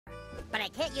but I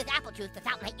can't use apple juice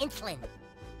without my insulin.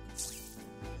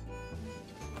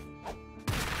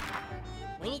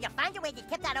 We need to find a way to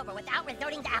tip that over without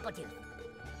resorting to apple juice.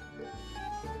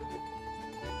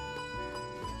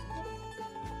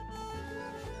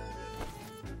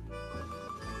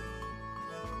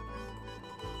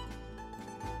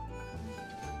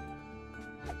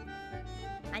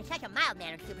 I'm such a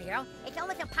mild-mannered superhero, it's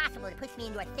almost impossible to push me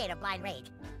into a state of blind rage.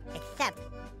 Except...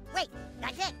 Wait,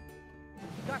 that's it!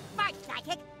 Your farts,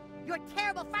 Sidekick! Your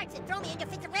terrible farts that throw me into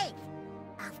fits of rage!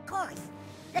 Of course!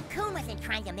 The coon wasn't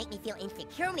trying to make me feel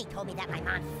insecure when he told me that my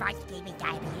mom's farts gave me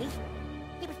diabetes.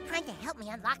 He was trying to help me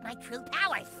unlock my true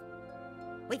powers.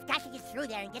 We've got to get through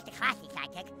there and get to classy,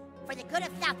 Sidekick. For the good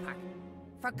of South Park.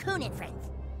 For Coon and friends.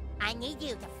 I need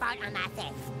you to fart on my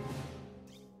face.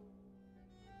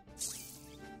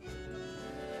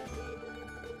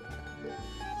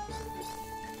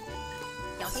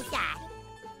 Don't be shy.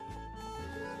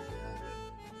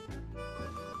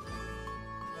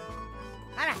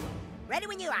 All right, ready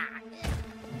when you are.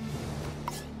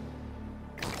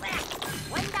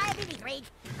 One diabetes rage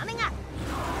coming up.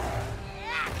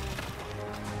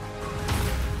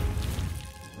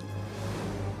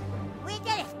 We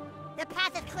did it. The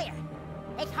path is clear.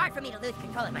 It's hard for me to lose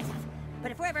control of myself,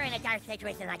 but if we're ever in a dire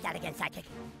situation like that again, Sidekick,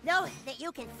 know that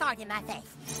you can fart in my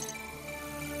face.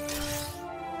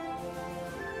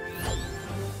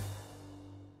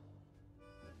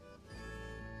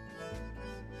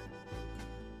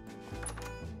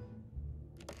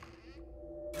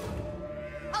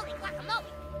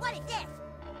 What is this?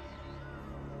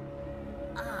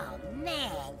 Oh,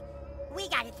 man. We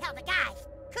gotta tell the guys.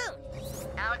 Coon.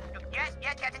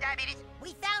 Yes, Captain Diabetes?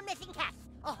 We found missing cats.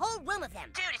 A whole room of them.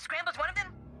 Dude, is Scrambles one of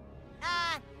them?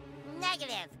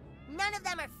 Negative. None of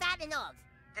them are fat and old.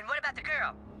 Then what about the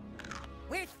girl?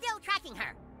 We're still tracking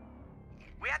her.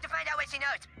 We have to find out what she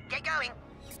knows. Get going.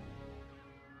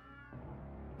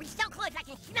 We're so close I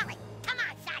can smell it. Come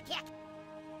on, Sidekick.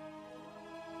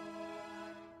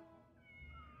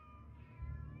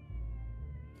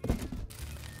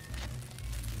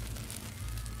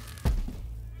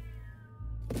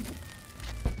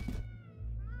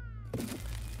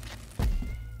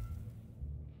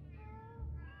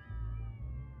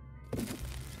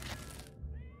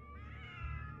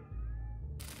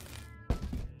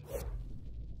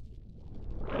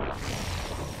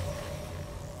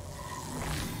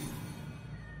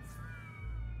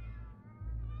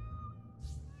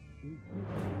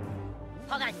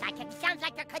 Hold on, Sidekick. Sounds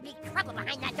like there could be trouble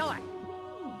behind that door.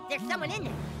 There's someone in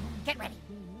there. Get ready.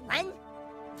 1,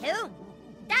 2,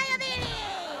 diabetes!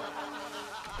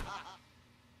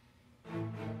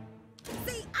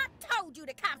 See, I told you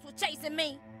the cops were chasing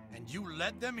me. And you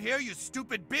led them here, you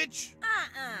stupid bitch?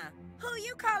 Who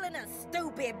you calling a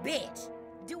stupid bitch?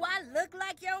 Do I look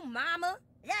like your mama?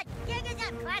 That gig is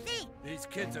up, Classy! These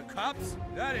kids are cops?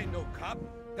 That ain't no cop.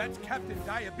 That's Captain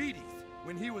Diabetes.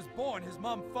 When he was born, his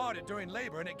mom farted during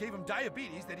labor and it gave him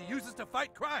diabetes that he uses to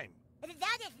fight crime.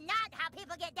 That is not how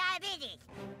people get diabetes.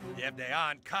 If they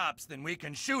aren't cops, then we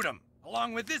can shoot them.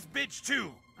 Along with this bitch,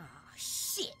 too. Oh,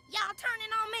 shit. Y'all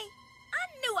turning on me? I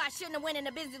knew I shouldn't have went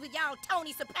into business with y'all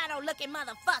Tony Soprano-looking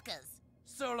motherfuckers.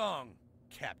 So long,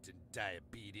 Captain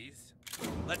Diabetes.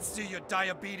 Let's see your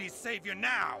diabetes savior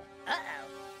now. Uh-oh.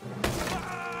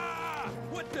 Ah!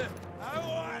 What the? I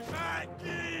want my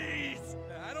keys!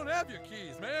 I don't have your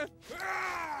keys, man.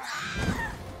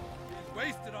 Ah! He's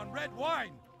wasted on red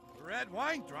wine. Red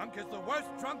wine drunk is the worst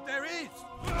drunk there is.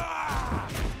 Ah!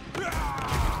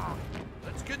 Ah!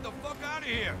 Let's get the fuck out of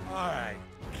here. All right,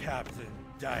 Captain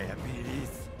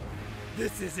Diabetes.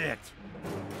 This is it.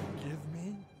 Give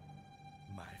me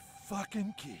my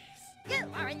fucking keys. You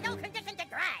are in no condition to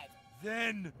drive.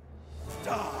 Then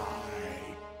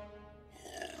die.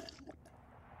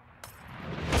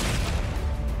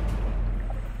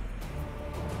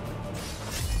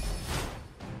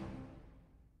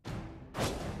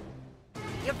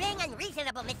 You're being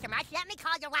unreasonable, Mr. Marsh. Let me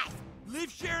call your wife.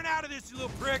 Leave Sharon out of this, you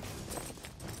little prick.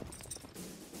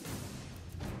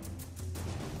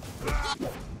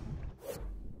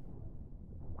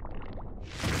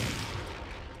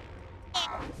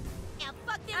 Now,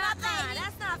 fuck them up, baby.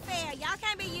 That's not fair. Y'all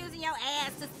can't be using your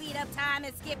ass to speed up time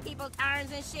and skip people's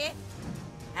turns and shit.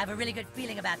 I have a really good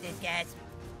feeling about this, guys.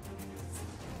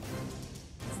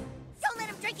 Don't let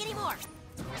him drink anymore.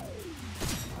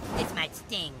 This might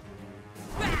sting.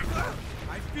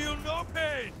 I feel no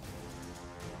pain.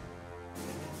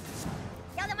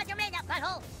 Tell them what you're made of,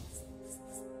 butthole.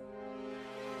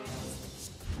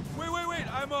 Wait.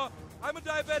 I'm a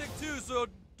diabetic too, so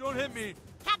don't hit me.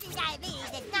 Captain Diabetes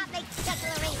does not make special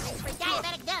arrangements for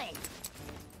diabetic doings.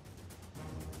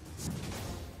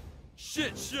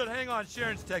 Shit, hang on,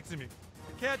 Sharon's texting me.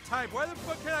 I can't type. Why the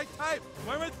fuck can't I type?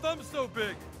 Why are my thumbs so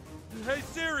big? Hey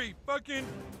Siri, fucking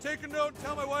take a note and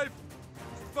tell my wife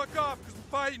to fuck off because we're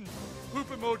fighting. Poop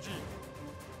emoji.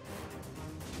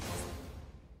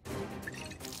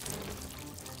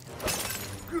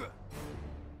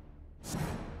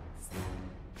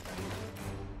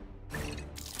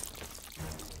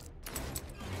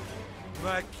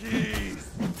 My keys!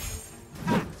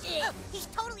 Look, he's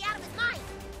totally out of his mind!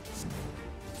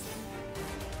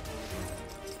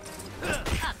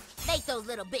 Make those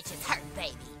little bitches hurt,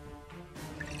 baby.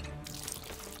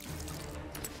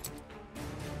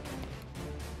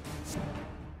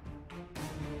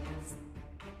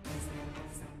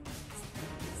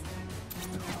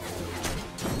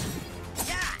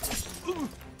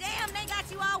 Damn, they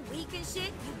got you all weak and shit.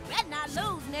 You better not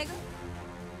lose, nigga.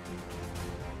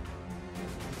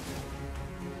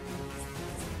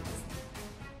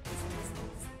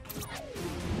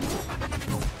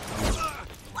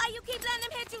 Why you keep letting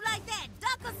them hit you like that?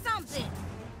 Duck or something.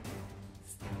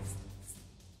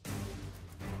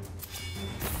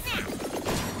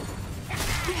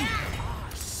 Oh,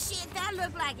 shit, that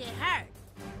looked like it hurt.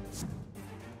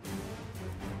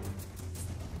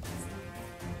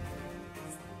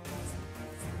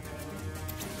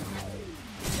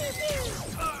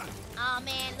 Oh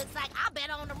man, looks like I bet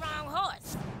on the wrong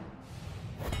horse.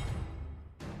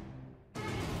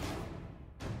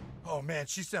 Oh man,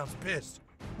 she sounds pissed.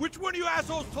 Which one of you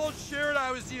assholes told Sharon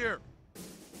I was here?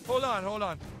 Hold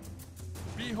on.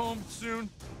 Be home soon.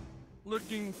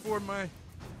 Looking for my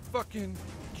fucking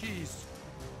keys.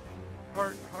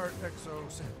 Heart, XO.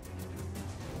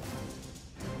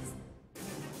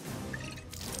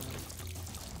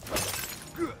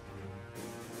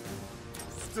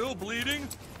 Still bleeding?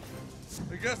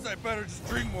 I guess I better just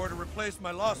drink more to replace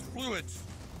my lost fluids.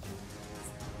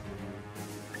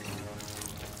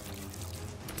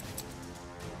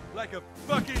 Like a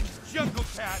fucking jungle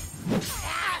cat.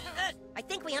 I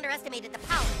think we underestimated the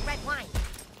power of red wine.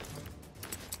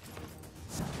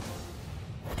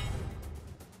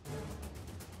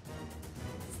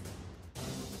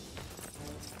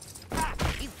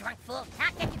 You drunk fool!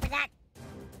 Can't get you for that!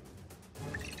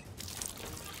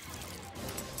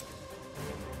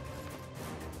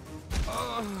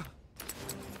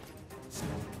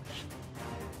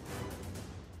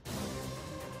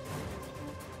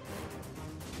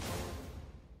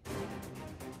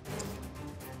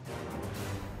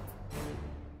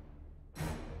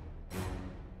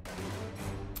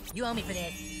 You owe me for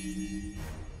this.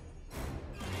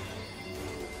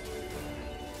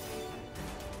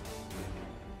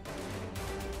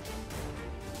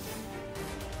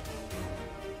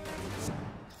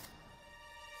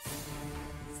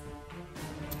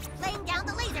 Laying down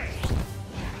the laser!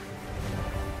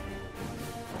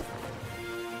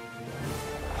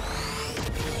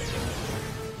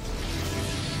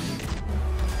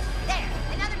 There!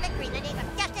 Another victory in the name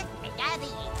of justice and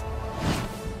diabetes!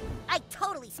 I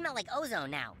totally smell like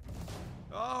ozone now.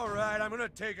 All right, I'm gonna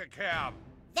take a cab.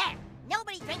 There!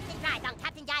 Nobody drinks and drives on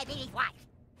Captain Diabetes' watch.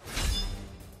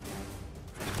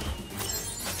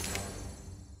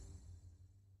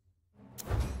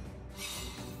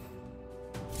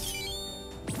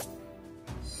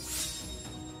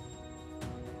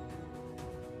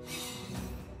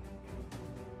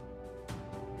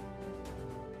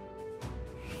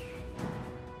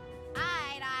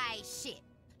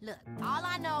 Look, all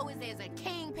I know is there's a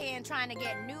kingpin trying to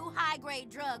get new high-grade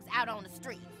drugs out on the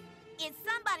street. It's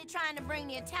somebody trying to bring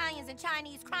the Italians and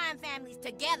Chinese crime families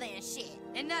together and shit.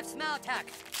 Enough small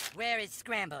talk. Where is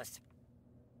Scrambles?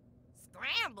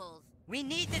 Scrambles? We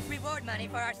need this reward money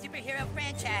for our superhero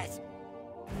franchise.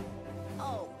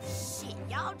 Oh, shit.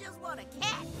 Y'all just want a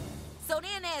cat? So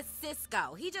then there's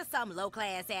Cisco. He just some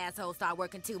low-class asshole started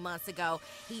working 2 months ago.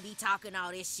 He be talking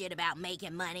all this shit about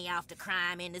making money off the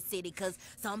crime in the city because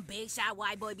some big-shot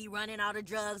white boy be running all the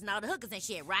drugs and all the hookers and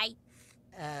shit, right?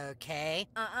 Okay.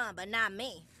 But not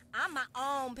me. I'm my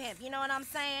own pimp, you know what I'm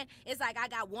saying? It's like I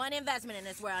got one investment in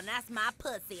this world, and that's my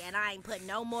pussy, and I ain't putting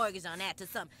no mortgage on that to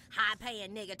some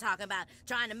high-paying nigga talking about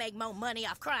trying to make more money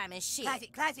off crime and shit.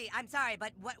 Classy, I'm sorry,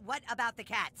 but what about the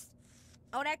cats?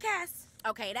 Oh, that Cass?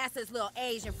 Okay, that's this little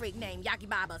Asian freak named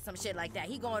Yakibaba or some shit like that.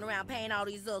 He going around paying all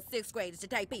these little 6th graders to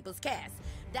take people's cats.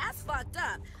 That's fucked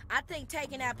up. I think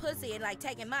taking that pussy and, like,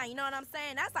 taking mine, you know what I'm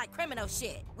saying? That's like criminal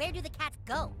shit. Where do the cats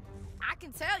go? I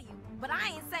can tell you, but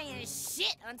I ain't saying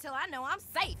shit until I know I'm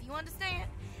safe, you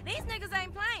understand? These niggas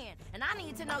ain't playing, and I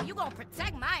need to know you gonna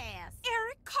protect my ass.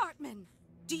 Eric Cartman,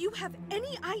 do you have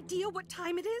any idea what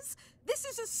time it is? This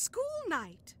is a school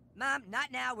night. Mom,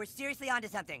 not now. We're seriously onto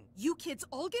something. You kids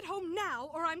all get home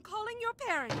now, or I'm calling your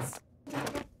parents.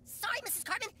 Sorry, Mrs.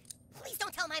 Cartman. Please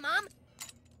don't tell my mom.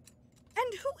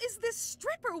 And who is this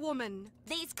stripper woman?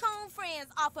 These coon friends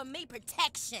offer me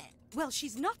protection. Well,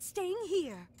 she's not staying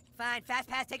here. Fine, fast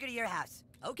pass, take her to your house.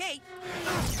 Okay.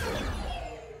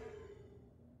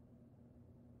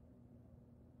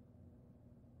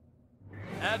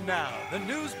 And now, the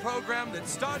news program that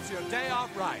starts your day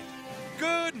off right.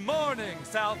 Good morning,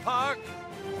 South Park.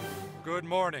 Good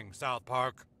morning, South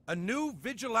Park. A new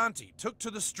vigilante took to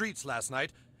the streets last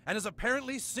night and has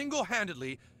apparently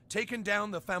single-handedly taken down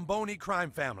the Famboni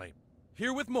crime family.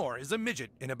 Here with more is a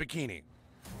midget in a bikini.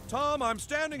 Tom, I'm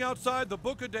standing outside the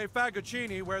Buca dei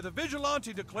Fagaccini where the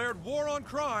vigilante declared war on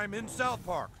crime in South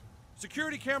Park.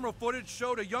 Security camera footage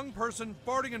showed a young person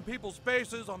farting in people's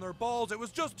faces, on their balls. It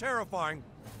was just terrifying.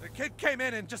 The kid came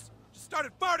in and just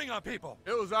started farting on people.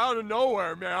 It was out of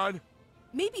nowhere, man.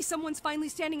 Maybe someone's finally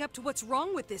standing up to what's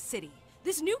wrong with this city.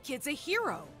 This new kid's a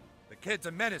hero. The kid's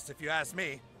a menace, if you ask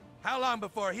me. How long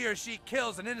before he or she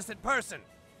kills an innocent person?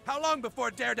 How long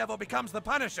before Daredevil becomes the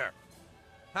Punisher?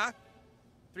 Huh?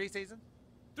 3 seasons?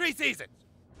 3 seasons!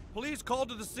 Police called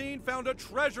to the scene found a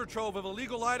treasure trove of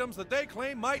illegal items that they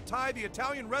claim might tie the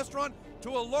Italian restaurant to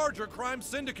a larger crime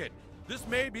syndicate. This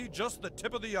may be just the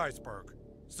tip of the iceberg.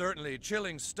 Certainly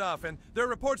chilling stuff, and there are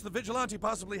reports the vigilante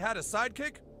possibly had a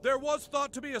sidekick. There was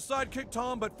thought to be a sidekick,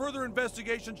 Tom, but further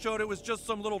investigation showed it was just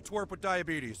some little twerp with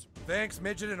diabetes. Thanks,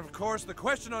 Midget, and of course, the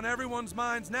question on everyone's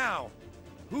minds now.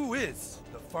 Who is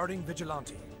the farting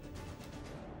vigilante?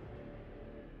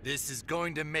 This is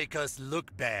going to make us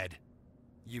look bad.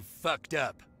 You fucked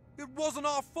up. It wasn't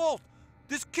our fault.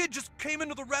 This kid just came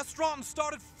into the restaurant and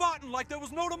started farting like there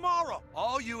was no tomorrow.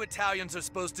 All you Italians are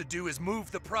supposed to do is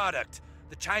move the product.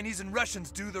 The Chinese and Russians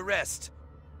do the rest.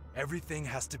 Everything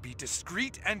has to be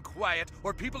discreet and quiet,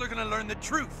 or people are gonna learn the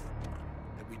truth.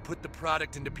 That we put the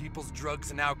product into people's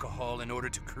drugs and alcohol in order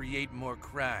to create more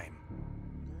crime.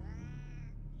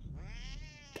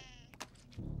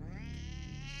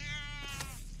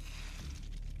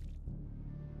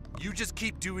 You just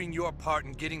keep doing your part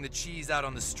in getting the cheese out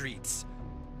on the streets.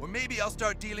 Or maybe I'll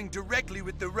start dealing directly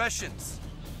with the Russians,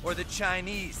 or the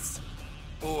Chinese,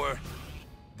 or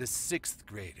the 6th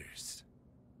graders.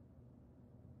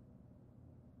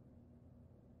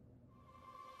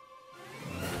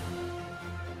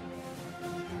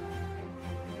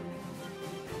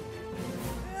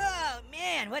 Oh,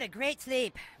 man, what a great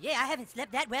sleep. Yeah, I haven't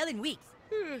slept that well in weeks.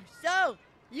 So,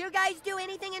 you guys do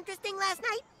anything interesting last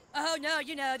night? Oh, no,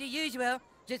 you know, the usual.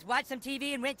 Just watched some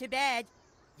TV and went to bed.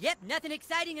 Yep, nothing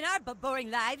exciting in our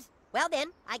boring lives. Well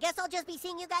then, I guess I'll just be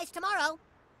seeing you guys tomorrow.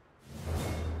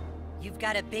 You've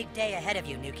got a big day ahead of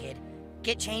you, new kid.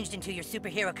 Get changed into your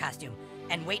superhero costume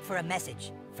and wait for a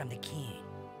message from the king.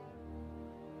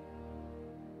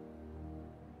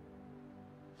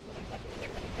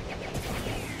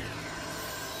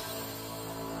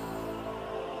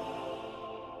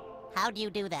 How'd you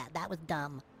do that? That was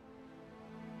dumb.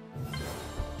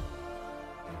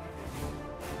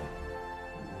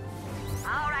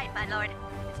 All right, Budlord.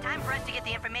 It's time for us to get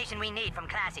the information we need from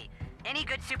Classy. Any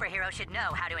good superhero should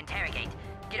know how to interrogate.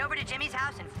 Get over to Jimmy's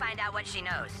house and find out what she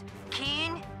knows.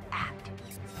 Keen, act.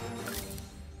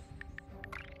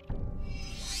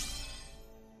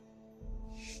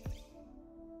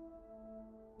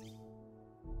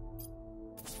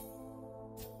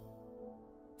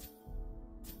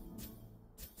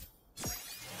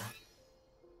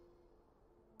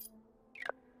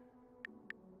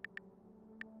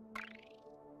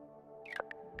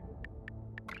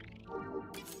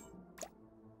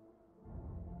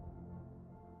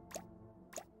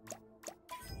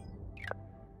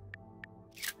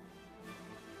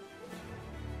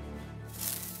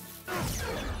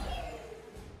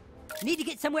 Need to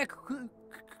get somewhere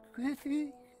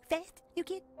fast, you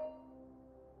kid?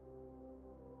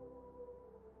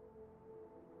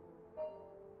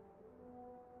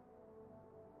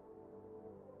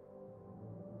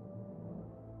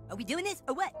 Are we doing this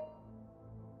or what?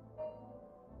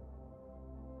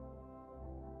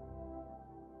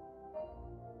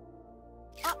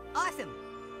 Oh, awesome!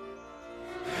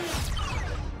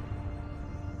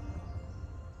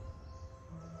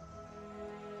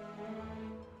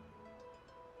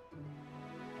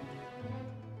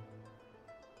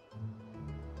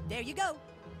 There you go.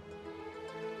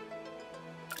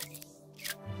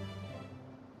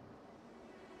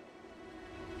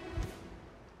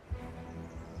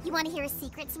 You want to hear a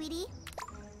secret, sweetie?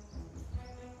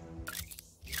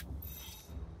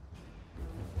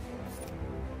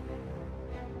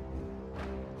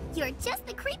 You're just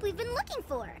the creep we've been looking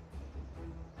for.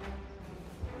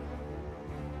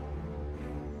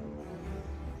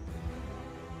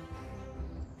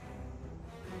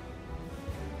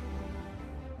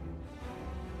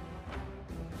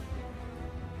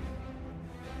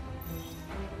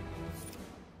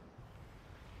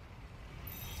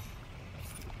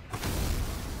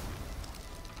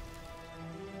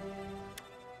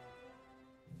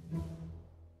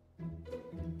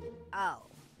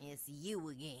 you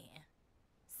again.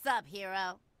 Sup,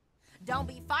 hero? Don't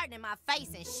be farting in my face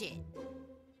and shit.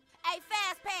 Hey,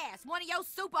 Fast Pass, one of your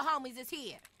super homies is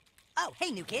here. Oh,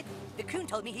 hey, new kid. The coon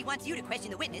told me he wants you to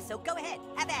question the witness, so go ahead.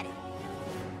 Have at it.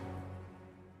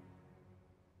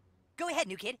 Go ahead,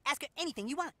 new kid. Ask her anything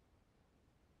you want.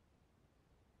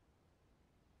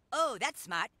 Oh, that's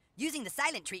smart. Using the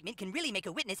silent treatment can really make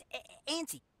a witness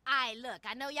antsy. Aye, look,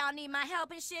 I know y'all need my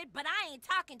help and shit, but I ain't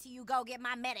talking to you go get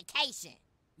my medication.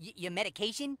 Your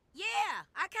medication? Yeah,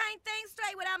 I can't think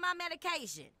straight without my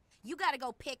medication. You gotta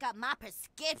go pick up my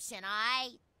prescription,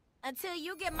 alright? Until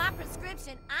you get my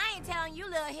prescription, I ain't telling you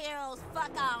little heroes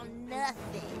fuck on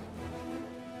nothing.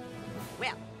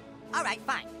 Well, alright,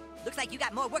 fine. Looks like you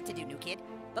got more work to do, new kid.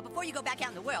 But before you go back out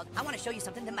in the world, I want to show you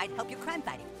something that might help your crime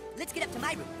fighting. Let's get up to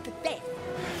my room. Fast.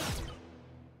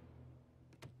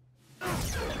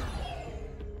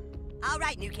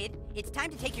 Alright, new kid. It's time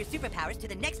to take your superpowers to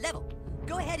the next level.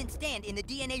 Go ahead and stand in the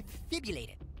DNA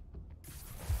defibrillator.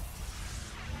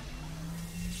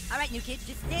 Alright, new kid,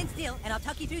 just stand still and I'll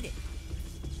talk you through this.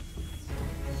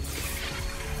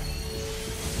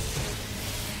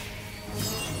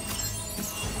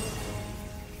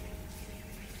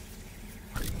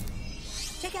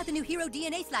 Check out the new hero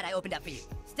DNA slot I opened up for you.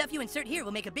 Stuff you insert here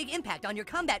will make a big impact on your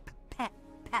combat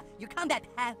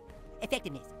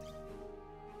effectiveness.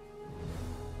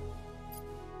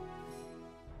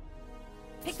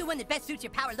 Pick the one that best suits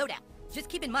your power loadout. Just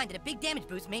keep in mind that a big damage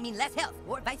boost may mean less health,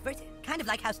 or vice versa. Kind of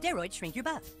like how steroids shrink your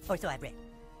buff. Or so I've read.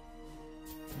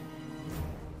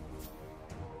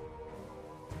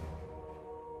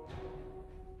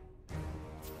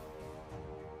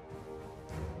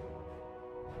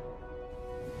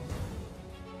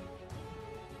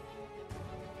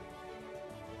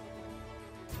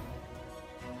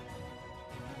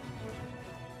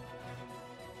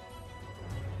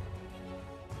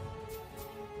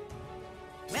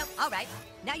 Well, alright.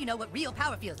 Now you know what real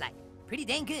power feels like. Pretty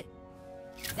dang good.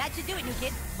 That should do it, new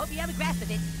kid. Hope you have a grasp of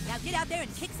it. Now get out there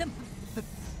and kick some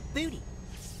booty.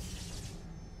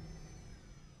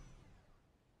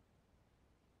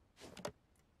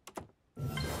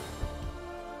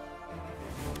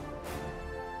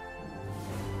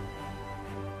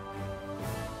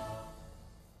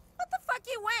 What the fuck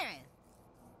you wearing?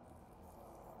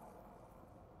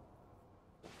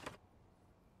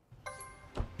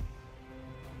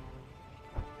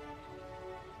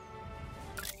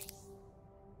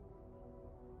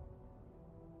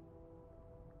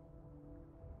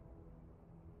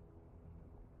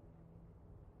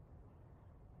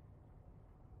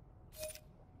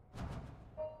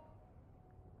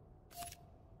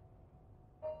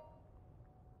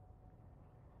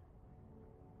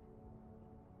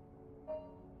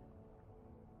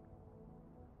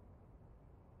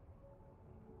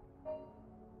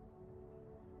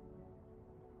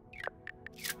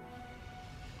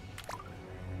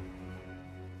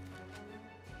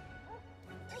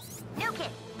 New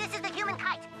kid, this is the human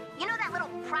kite. You know that little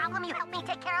problem you helped me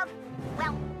take care of?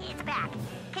 Well, it's back.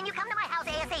 Can you come to my house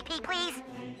ASAP, please?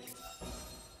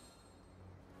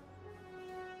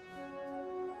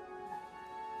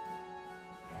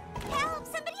 Help!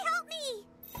 Somebody help me!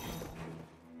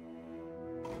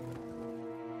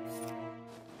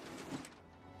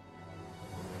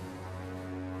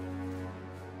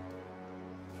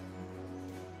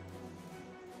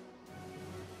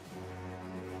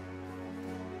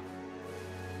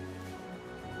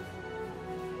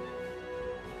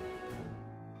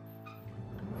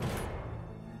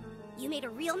 You made a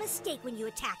real mistake when you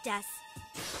attacked us.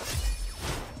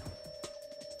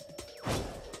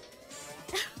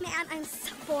 Man, I'm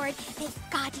so bored. Thank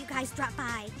God you guys dropped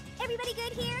by. Everybody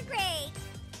good here? Great.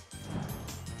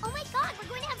 Oh my God, we're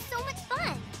going to have so much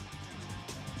fun.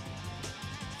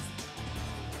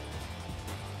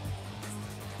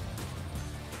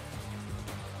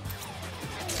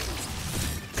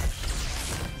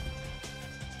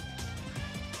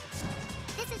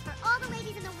 This is for all the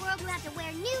ladies in the world who have to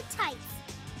wear new tights.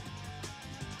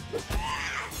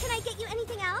 Can I get you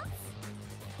anything else?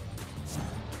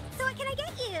 So what can I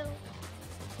get you?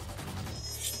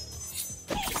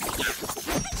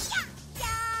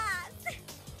 Yes!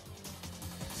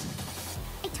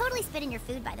 I totally spit in your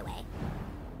food, by the way.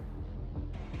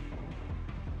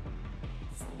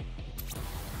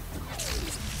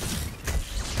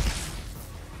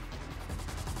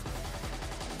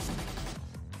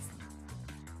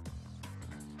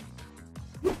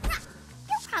 You'll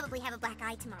probably have a black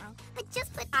eye tomorrow, but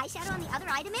just put eyeshadow on the other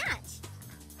eye to match.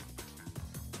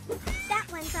 That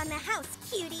one's on the house,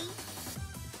 cutie.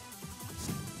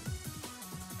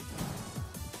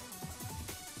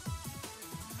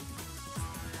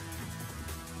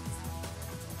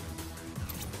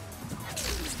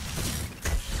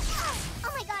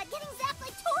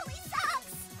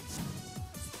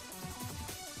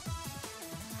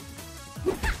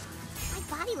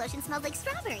 lotion smells like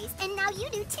strawberries, and now you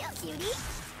do too, cutie.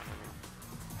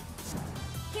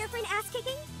 Here for an ass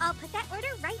kicking? I'll put that order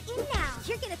right in now.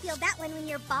 You're gonna feel that one when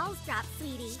your balls drop,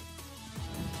 sweetie.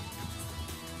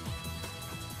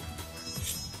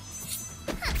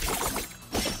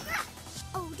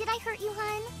 Oh, did I hurt you,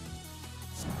 hun?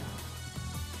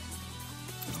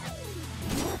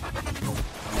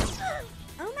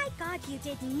 Oh my god, you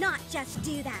did not just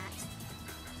do that.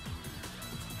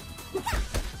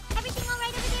 Everything all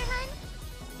right over there, hun?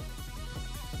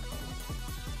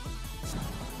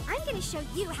 I'm gonna show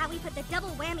you how we put the double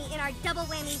whammy in our double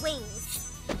whammy wings.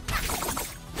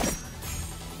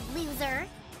 Loser.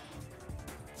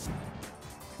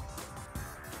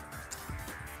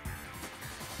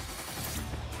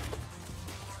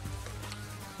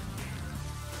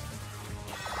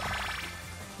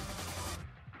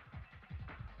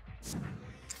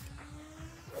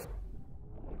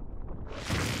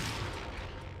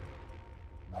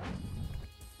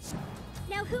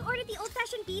 Now, who ordered the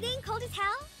old-fashioned beating, cold as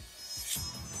hell?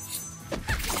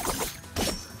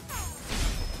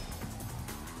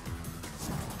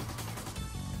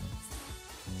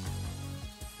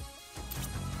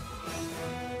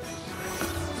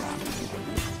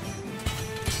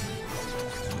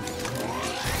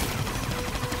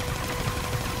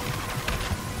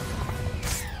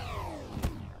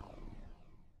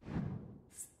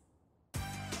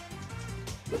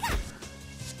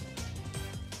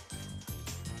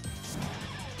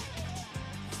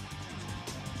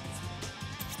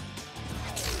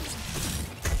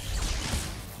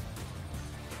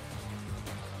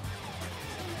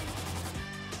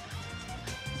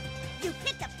 You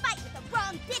picked a fight with the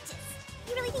wrong bitches!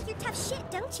 You really think you're tough shit,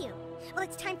 don't you? Well,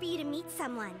 it's time for you to meet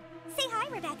someone. Say hi,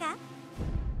 Rebecca.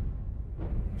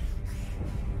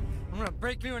 I'm gonna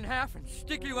break you in half and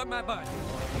stick you up my butt.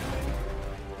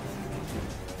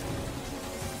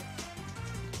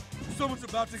 Someone's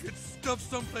about to get stuffed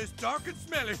someplace dark and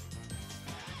smelly.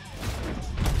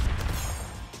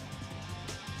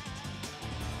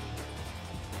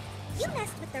 You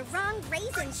messed with the wrong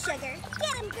raisin sugar.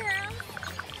 Get him, girl!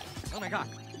 Oh my god.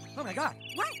 Oh my god.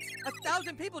 What?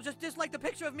 1,000 people just disliked the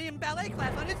picture of me in ballet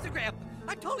class on Instagram.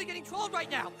 I'm totally getting trolled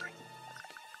right now. What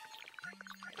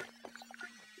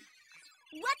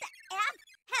the F?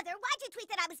 Heather, why'd you tweet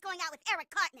that I was going out with Eric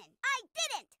Cartman? I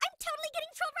didn't! I'm totally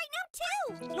getting trolled right now,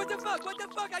 too! What the fuck? What the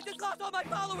fuck? I just lost all my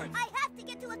followers. I have to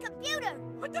get to a computer!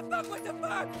 What the fuck? What the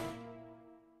fuck?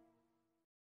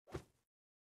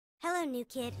 Hello, new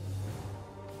kid.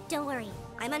 Don't worry,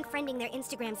 I'm unfriending their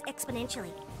Instagrams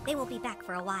exponentially. They won't be back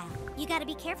for a while. You gotta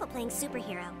be careful playing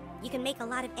superhero. You can make a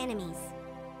lot of enemies.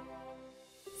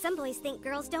 Some boys think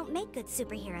girls don't make good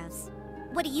superheroes.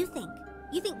 What do you think?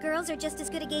 You think girls are just as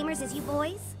good at gamers as you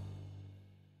boys?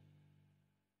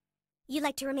 You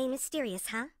like to remain mysterious,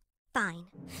 huh? Fine.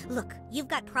 Look, you've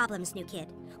got problems, new kid.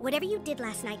 Whatever you did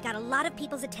last night got a lot of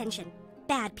people's attention.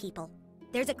 Bad people.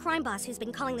 There's a crime boss who's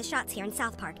been calling the shots here in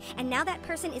South Park, and now that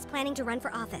person is planning to run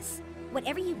for office.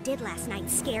 Whatever you did last night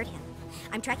scared him.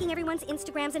 I'm tracking everyone's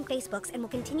Instagrams and Facebooks and will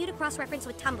continue to cross-reference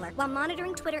with Tumblr while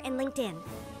monitoring Twitter and LinkedIn.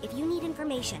 If you need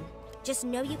information, just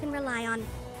know you can rely on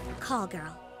Call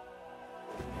Girl.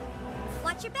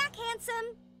 Watch your back,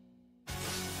 handsome!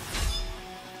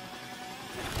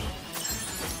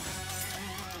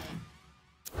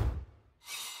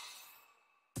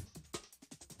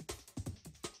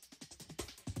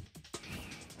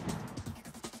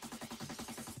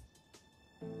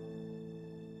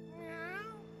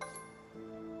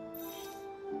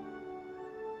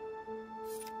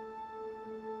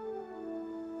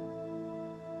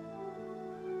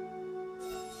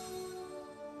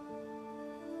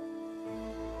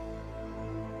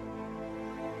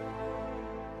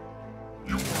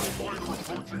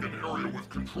 Approaching an area with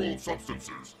controlled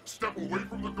substances. Step away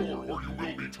from the door or you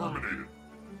will be terminated.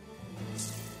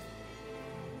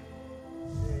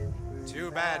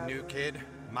 Too bad, new kid.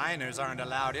 Minors aren't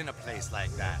allowed in a place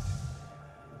like that.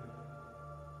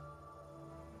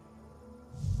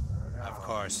 Of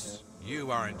course,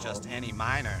 you aren't just any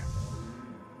minor.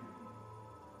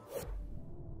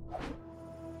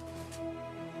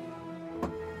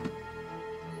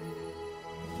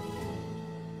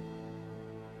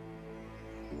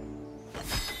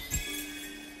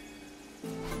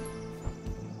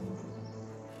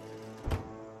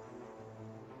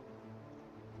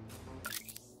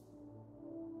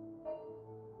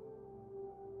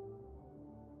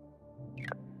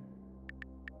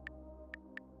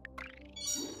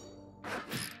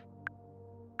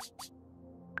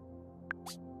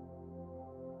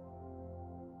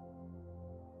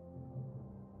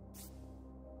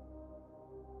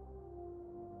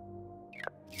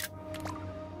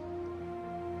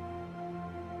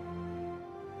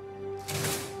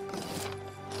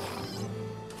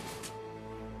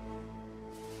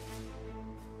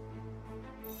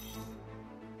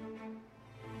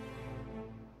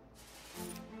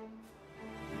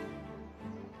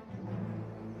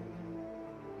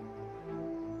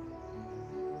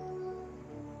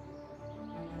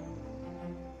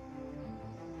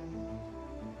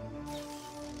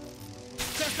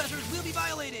 trespassers will be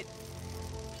violated.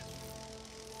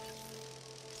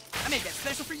 I made that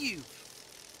special for you.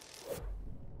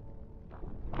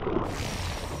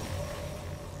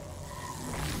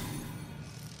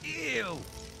 Ew.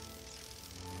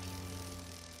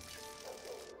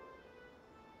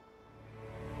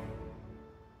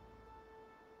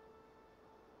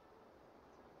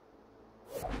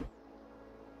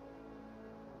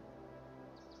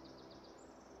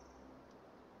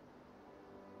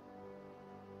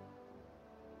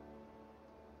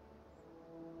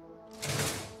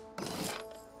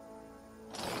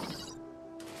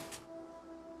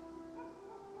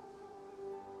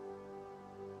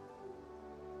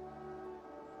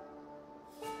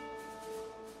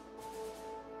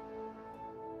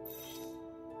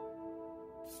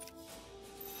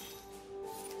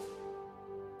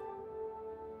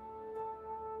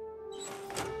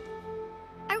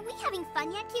 Having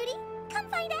fun yet, cutie? Come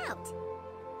find out.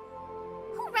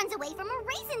 Who runs away from a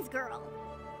raisins girl?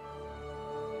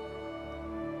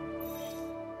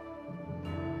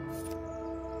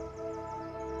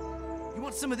 You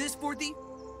want some of this, Forthy?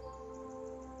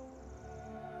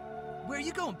 Where are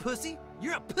you going, pussy?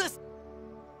 You're a pussy!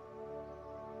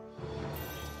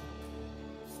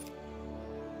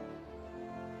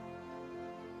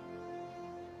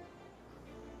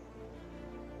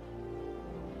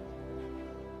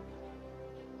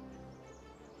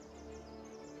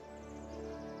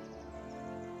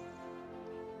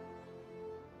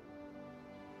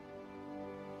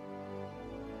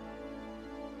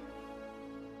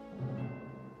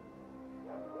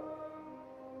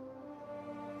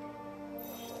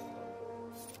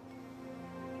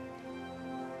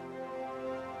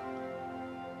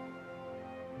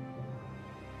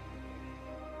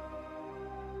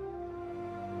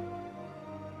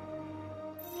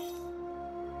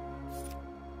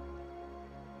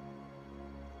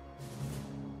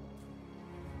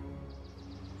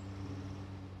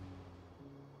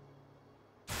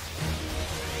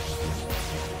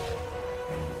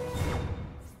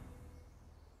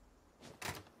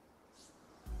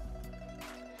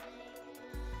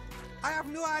 I have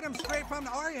new items straight from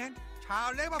the Orient.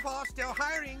 Child labor force still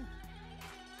hiring.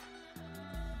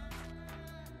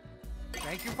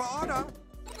 Thank you for order.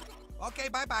 Okay,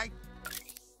 bye-bye.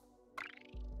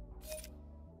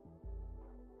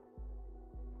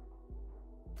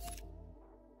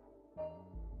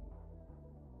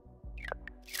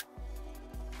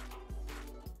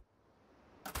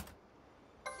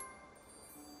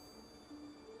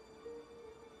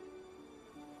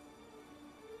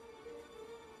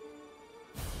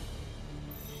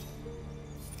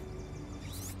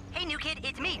 Hey, new kid,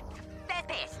 it's me, Fast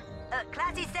Pass.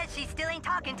 Classy says she still ain't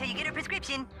talking till you get her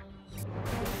prescription.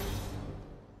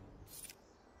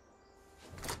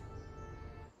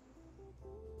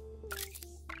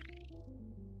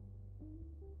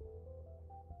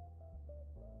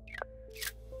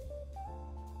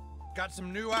 Got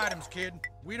some new items, kid.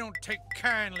 We don't take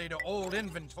kindly to old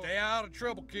inventory. Stay out of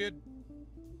trouble, kid.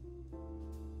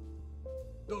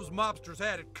 Those mobsters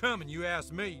had it coming, you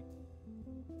ask me.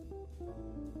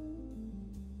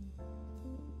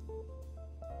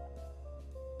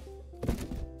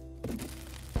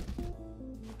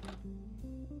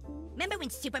 Remember when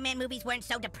Superman movies weren't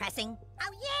so depressing?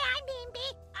 Oh, yeah, I remember.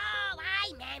 Oh,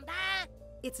 I remember.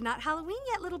 It's not Halloween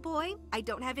yet, little boy. I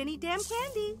don't have any damn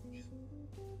candy.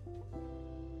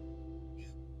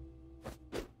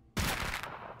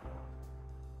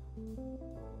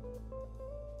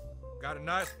 Got a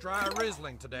nice dry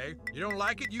Riesling today. You don't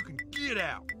like it, you can get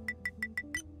out.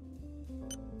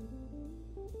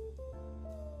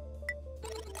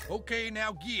 Okay,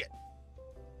 now get.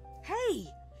 Hey,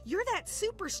 you're that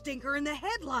super stinker in the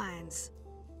headlines.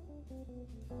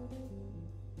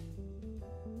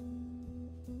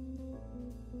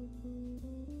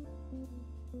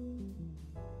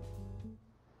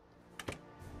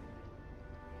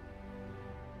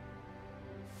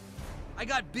 I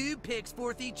got boob pics,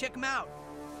 Forthy. Check them out.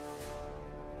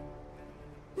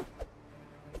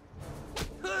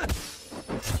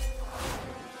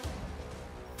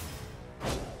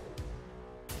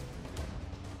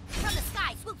 From the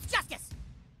sky swoops justice.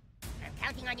 I'm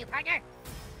counting on you, partner.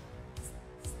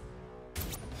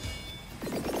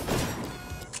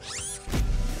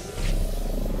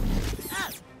 Oh,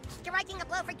 striking a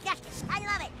blow for justice. I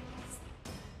love it.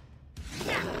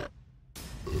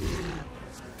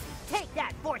 Take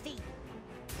that, Forthy!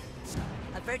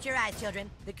 Avert your eyes, children.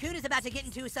 The coon is about to get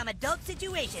into some adult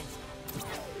situations.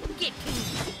 Get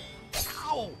coon!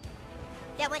 Ow!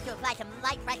 They'll want to apply some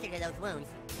light pressure to those wounds.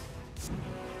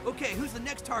 Okay, who's the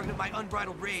next target of my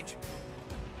unbridled rage?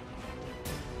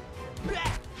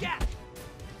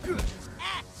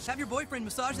 Have your boyfriend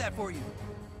massage that for you.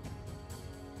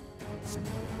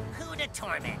 Who to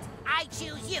torment? I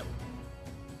choose you.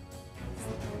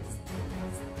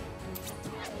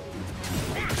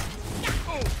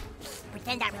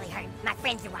 Pretend that really hurt. My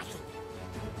friends are watching.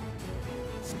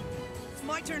 It's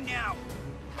my turn now.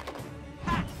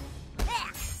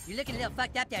 You're looking a little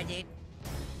fucked up there, dude.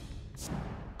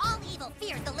 All evil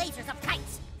fears the lasers of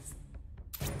kites.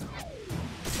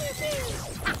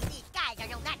 These guys are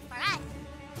no match for us.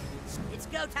 It's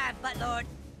go time, Buttlord.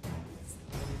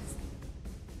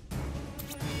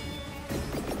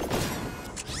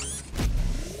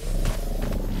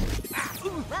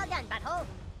 Well done, butthole.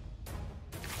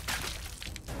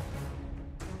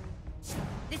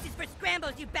 This is for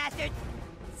scrambles, you bastard!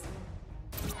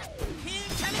 King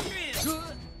coming through!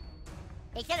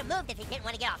 He should have moved if he didn't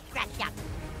want to get all scratched up.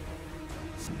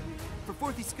 For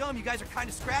fourthy scum, you guys are kind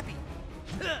of scrappy.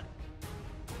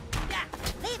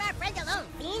 Leave our friend alone,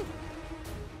 fiend.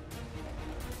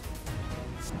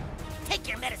 Take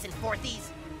your medicine,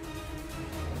 fourthies!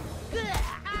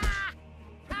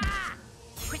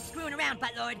 Quit screwing around,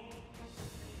 Buttlord!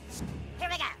 Here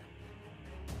we go.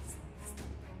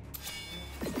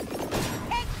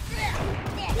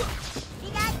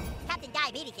 See, guys? Captain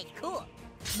Diabetes is cool.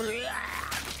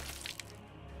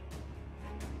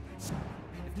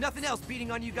 If nothing else,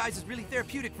 beating on you guys is really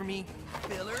therapeutic for me.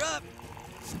 Fill her up!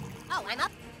 Oh, I'm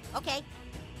up? Okay.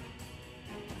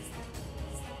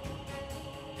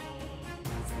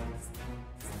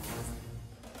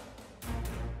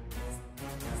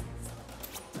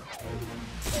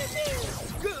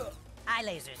 Eye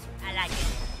lasers. I like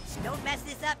it. Don't mess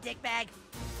this up, dickbag.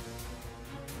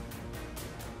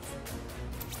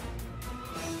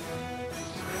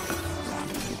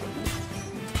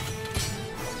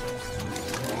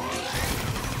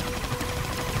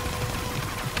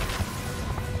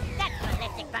 That's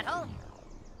ballistic, butthole.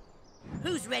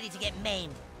 Who's ready to get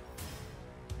maimed?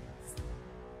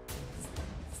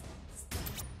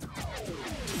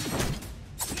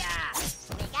 Yeah,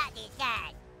 we got these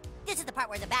guys. This is the part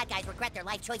where the bad guys regret their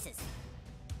life choices.